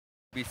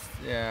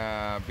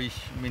20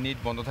 minute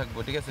বন্ধ থাকবো,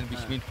 ঠিক আছে?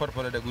 20 মিনিট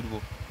পর এটা ঘুরবো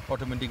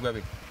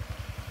অটোমেটিকভাবে।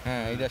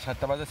 হ্যাঁ, এটা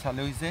 7টা বাজে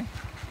চালু হয়েছে,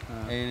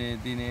 এই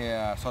দিনে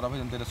 6টা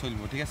পর্যন্ত এটা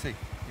চলবো, ঠিক আছে?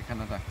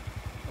 এখানটা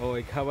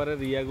ওই খাবারের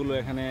ইয়াগুলো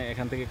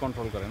এখান থেকে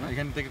কন্ট্রোল করে না?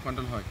 এখান থেকে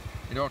কন্ট্রোল হয়,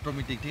 এটা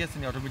অটোমেটিক, ঠিক আছে?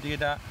 অটোমেটিক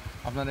এটা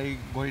আপনার এই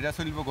ঘড়িটা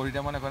চলবো, ঘড়িটা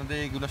মনে করেন যে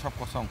এইগুলো সব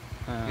কসম,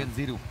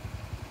 জিরো।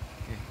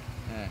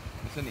 হ্যাঁ,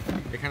 বুঝছেন?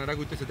 এখানেটা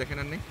ঘুরতেছে, দেখেন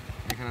আর নেই,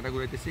 এখানেটা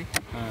ঘুরাইতেছি,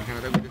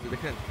 এখানেটা ঘুরতেছে,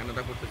 দেখেন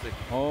এখানেটা পড়তেছে।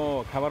 ও,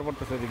 খাবার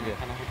পড়তেছে দিক দিয়ে,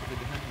 খানা পড়তেছে,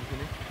 দেখেন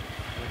বুঝছেন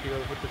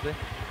কীভাবে পড়তেছে।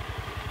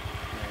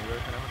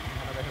 এইভাবে খানা পড়তেছে,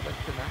 খানা দেখা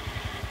যাচ্ছে না।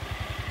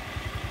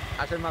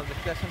 আসেন মাছ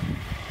দেখতে আসেন।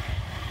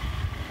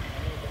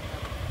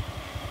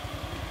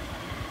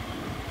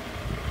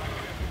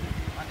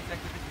 পানি চেক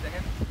করতেছি,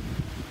 দেখেন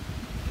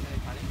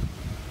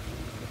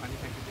পানি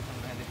চেক করতেছি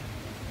আমরা, দেখেন।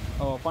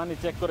 ও, পানি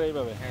চেক করে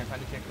এইভাবে? হ্যাঁ,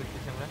 পানি চেক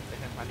করতেছি আমরা,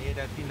 দেখেন পানি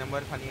এটা 3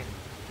 নম্বর পানি,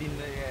 3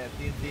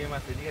 সিএম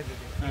আছে, ঠিক আছে?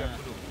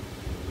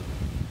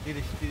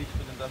 30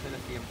 পর্যন্ত আছে এটা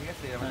সিএম, ঠিক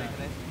আছে? আমাদের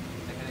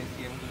এখানে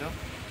সিএমগুলো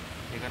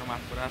এখানে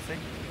মাছ করা আছে,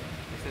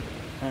 ঠিক আছে?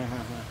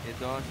 এই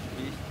 10,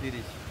 20,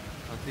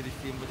 30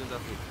 সিএম পর্যন্ত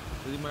আছে।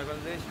 যদি মনে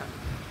করেন যে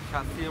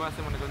 7 সিএম আছে,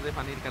 মনে করেন যে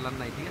পানির কালার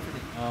নাই, ঠিক আছে?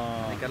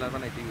 এই কালার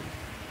বানাইতে গেলে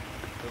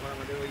তখন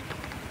আমাদের ওই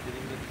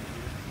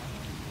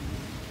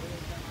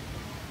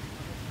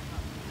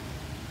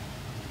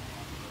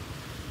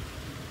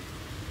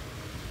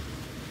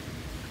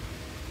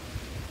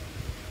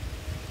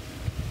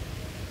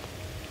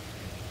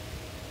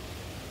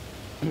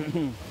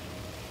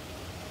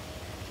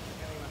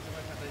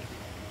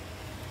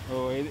ও,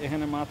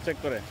 এখানে মাছ চেক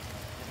করে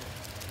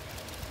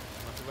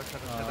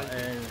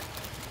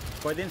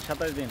কয়দিন?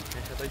 27 দিন।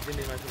 27 দিন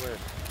এই মাছ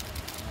বয়স,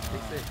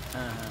 ঠিক আছে?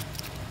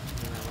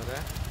 আমরা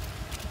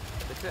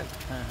দেখছেন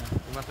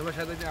মাছের বয়স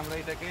 27 দিন। আমরা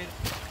এটাকে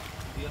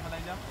দিয়ে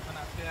ফেলাইলাম, ওখানে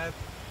আজকে আর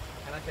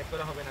এখানে চেক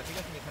করা হবে না, ঠিক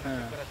আছে? এখানে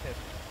চেক করা শেষ।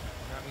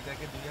 আমি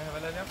এটাকে দিয়ে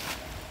ফেলাইলাম,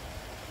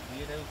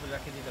 দিয়ে এটার উপরে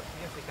রাখে দিলাম,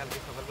 ঠিক আছে? কালকে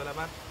সকালবেলা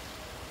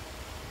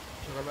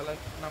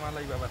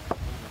নামালাই আবার,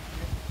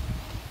 ঠিক আছে?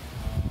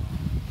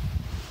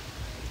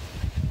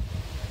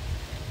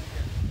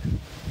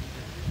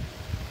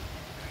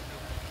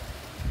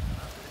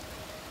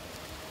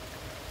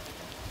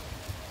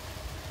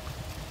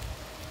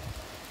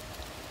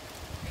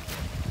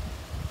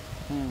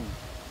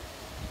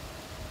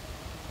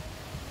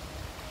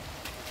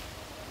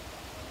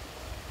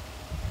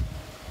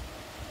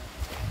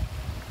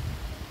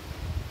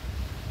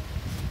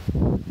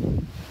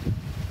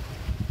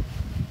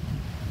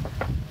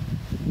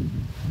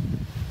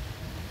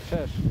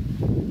 শেষ?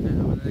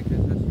 আমাদের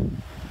শেষ।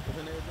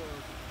 ওখানে তো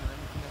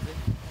মেশিন আছে,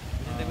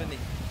 দেবেন নি?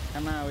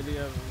 খানা ওইদিকে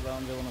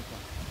যাওয়া যাবো না তো,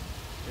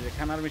 এই যে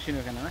খানার মেশিন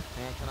ওখানে না?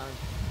 হ্যাঁ, খানা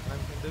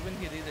মেশিন দেবেন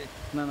কি? দিয়ে দেয়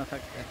না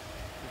থাক,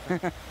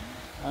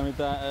 আমি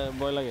তো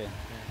ভয় লাগে।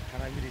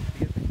 খানার ব্রিজ,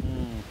 ঠিক আছে?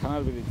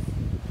 খানার ব্রিজ,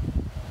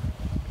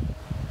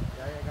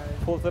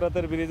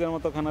 ফোসরাতের ব্রিজের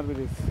মতো খানার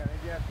ব্রিজ।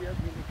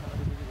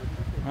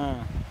 হ্যাঁ,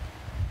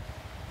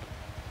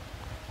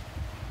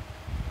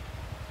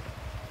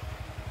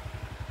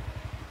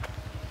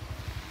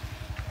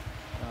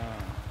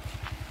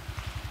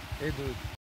 এই দুধ